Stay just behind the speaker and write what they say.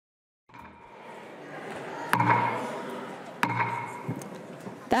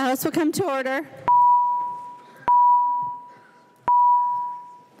The House will come to order.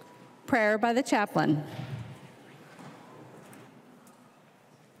 Prayer by the chaplain.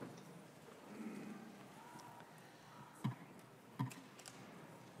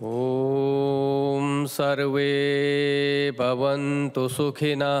 Om Sarve Bhavantu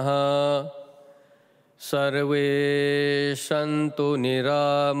Sukhinah Sarve Shantu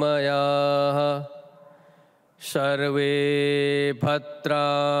Niramayah Sarve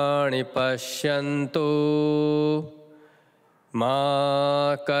Bhadrani Pashyantu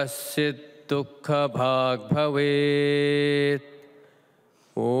Ma Kasyid Dukkha Bhag Bhavet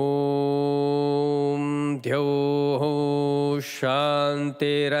Om Dhyoho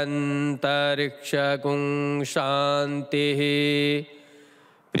Shantirantarikshagung Shantihi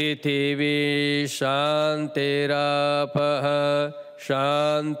Prithivi Shantirapah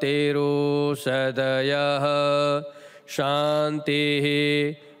Shantirusadayah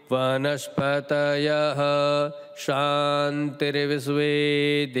Shantihi Vanaspatayah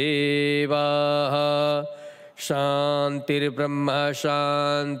Shantirvisve Devah Shantir Brahma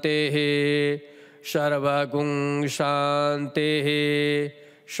Shantihi Sarvagung Shantihi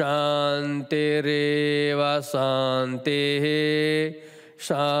Shantireva Shantihi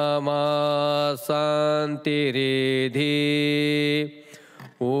Shama Santiridhi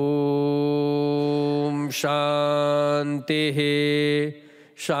Om Shantihi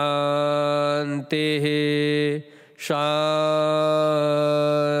Shantihi Shanti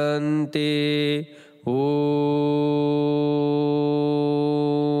Om.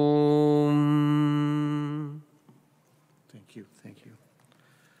 Thank you, thank you.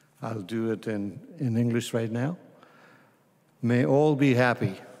 I'll do it in English right now. May all be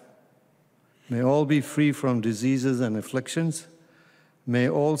happy. May all be free from diseases and afflictions. May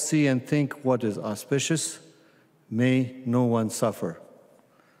all see and think what is auspicious. May no one suffer.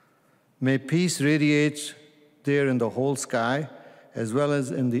 May peace radiate there in the whole sky, as well as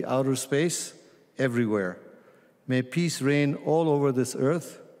in the outer space, everywhere. May peace reign all over this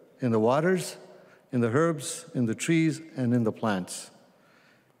earth, in the waters, in the herbs, in the trees, and in the plants.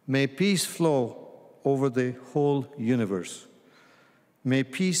 May peace flow over the whole universe. May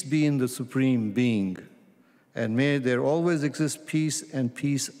peace be in the Supreme Being, and may there always exist peace and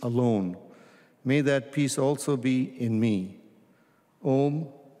peace alone. May that peace also be in me. Om,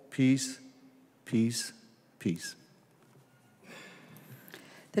 peace, peace, peace.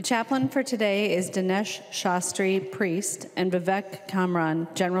 The chaplain for today is Dinesh Shastri, priest, and Vivek Kamran,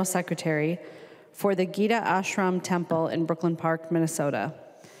 general secretary, for the Gita Ashram Temple in Brooklyn Park, Minnesota.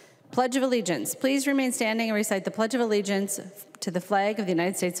 Pledge of Allegiance. Please remain standing and recite the Pledge of Allegiance to the flag of the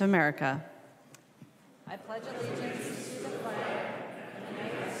United States of America. I pledge allegiance to the flag of the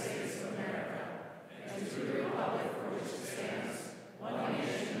United States of America and to the republic for which it stands, one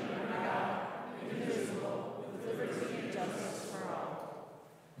nation under God, indivisible, with liberty and justice for all.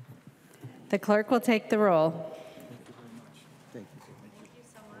 The clerk will take the roll. Thank you. Thank you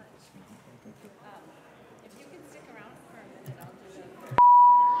so much. If you can stick around for a minute, I'll do the...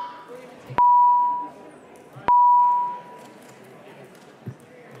 We're going to take...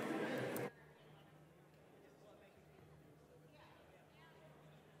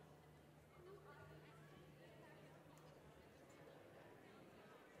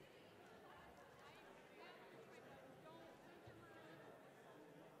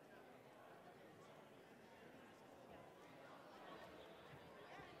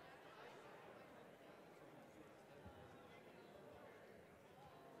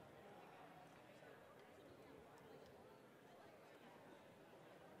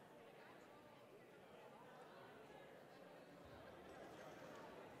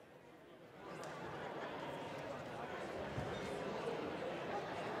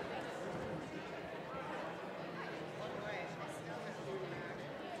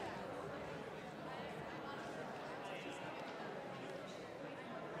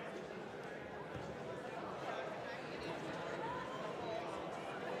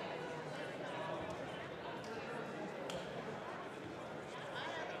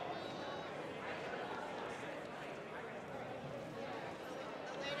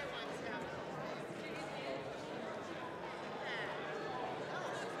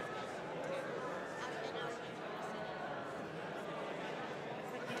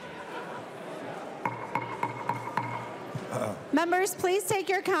 Members, please take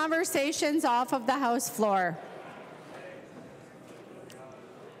your conversations off of the House floor.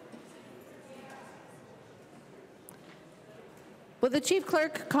 Will the Chief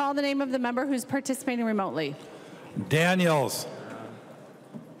Clerk call the name of the member who's participating remotely? Daniels.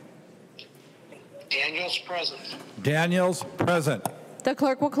 Daniels present. Daniels present. The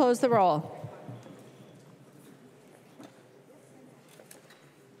clerk will close the roll.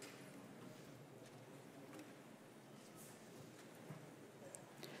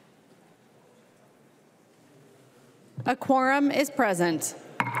 A quorum is present.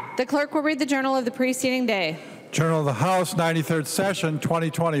 The clerk will read the journal of the preceding day. Journal of the House, 93rd Session,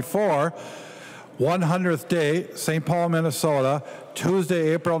 2024, 100th day, St. Paul, Minnesota, Tuesday,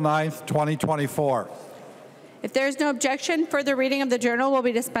 April 9th, 2024. If there is no objection, further reading of the journal will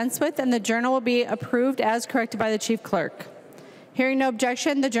be dispensed with, and the journal will be approved as corrected by the chief clerk. Hearing no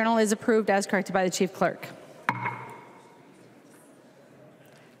objection, the journal is approved as corrected by the chief clerk.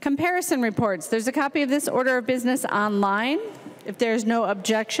 Comparison reports. There's a copy of this order of business online. If there's no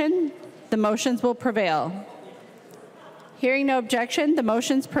objection, the motions will prevail. Hearing no objection, the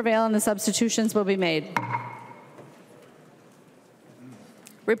motions prevail and the substitutions will be made.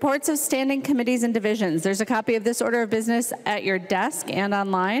 Reports of standing committees and divisions. There's a copy of this order of business at your desk and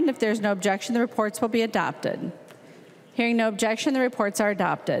online. If there's no objection, the reports will be adopted. Hearing no objection, the reports are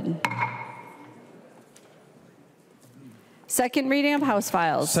adopted. Second reading of House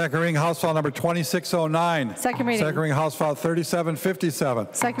files. Second reading House File number 2609. Second reading. Second reading House File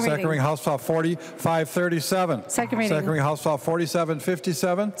 3757. Second reading. Second reading House File 4537. Second reading. Second reading House File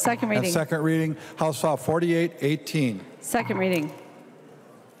 4757. Second reading. And second reading House File 4818. Second reading.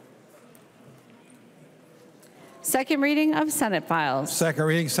 Second reading of Senate files. Second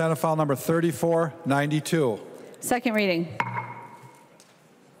reading Senate File number 3492. Second reading.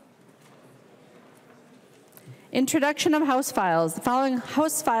 Introduction of House files. The following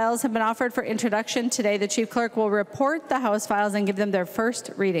House files have been offered for introduction today. The chief clerk will report the House files and give them their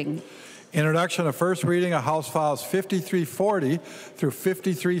first reading. Introduction of first reading of House Files 5340 through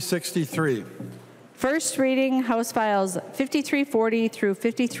 5363. First reading House files 5340 through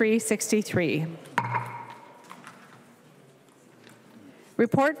 5363.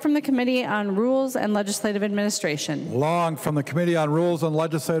 Report from the Committee on Rules and Legislative Administration. Long from the Committee on Rules and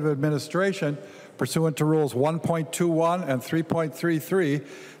Legislative Administration, pursuant to Rules 1.21 and 3.33,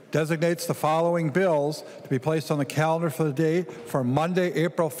 designates the following bills to be placed on the calendar for the day for Monday,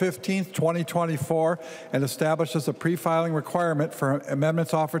 April 15th, 2024, and establishes a pre-filing requirement for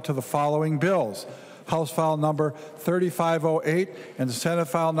amendments offered to the following bills. House File number 3508 and Senate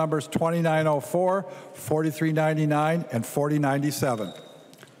File numbers 2904, 4399, and 4097.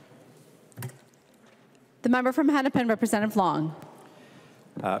 The member from Hennepin, Representative Long.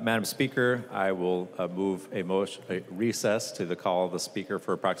 Madam Speaker, I will move a recess to the call of the Speaker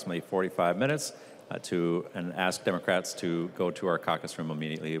for approximately 45 minutes and ask Democrats to go to our caucus room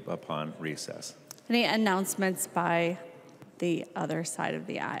immediately upon recess. Any announcements by the other side of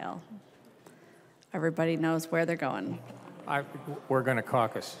the aisle? Everybody knows where they're going. We're going to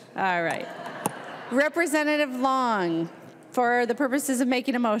caucus. All right. Representative Long, for the purposes of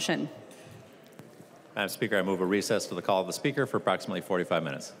making a motion. Madam Speaker, I move a recess to the call of the Speaker for approximately 45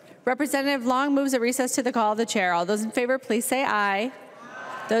 minutes. Representative Long moves a recess to the call of the chair. All those in favor, please say aye.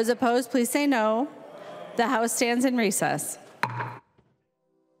 Those opposed, please say no. The House stands in recess.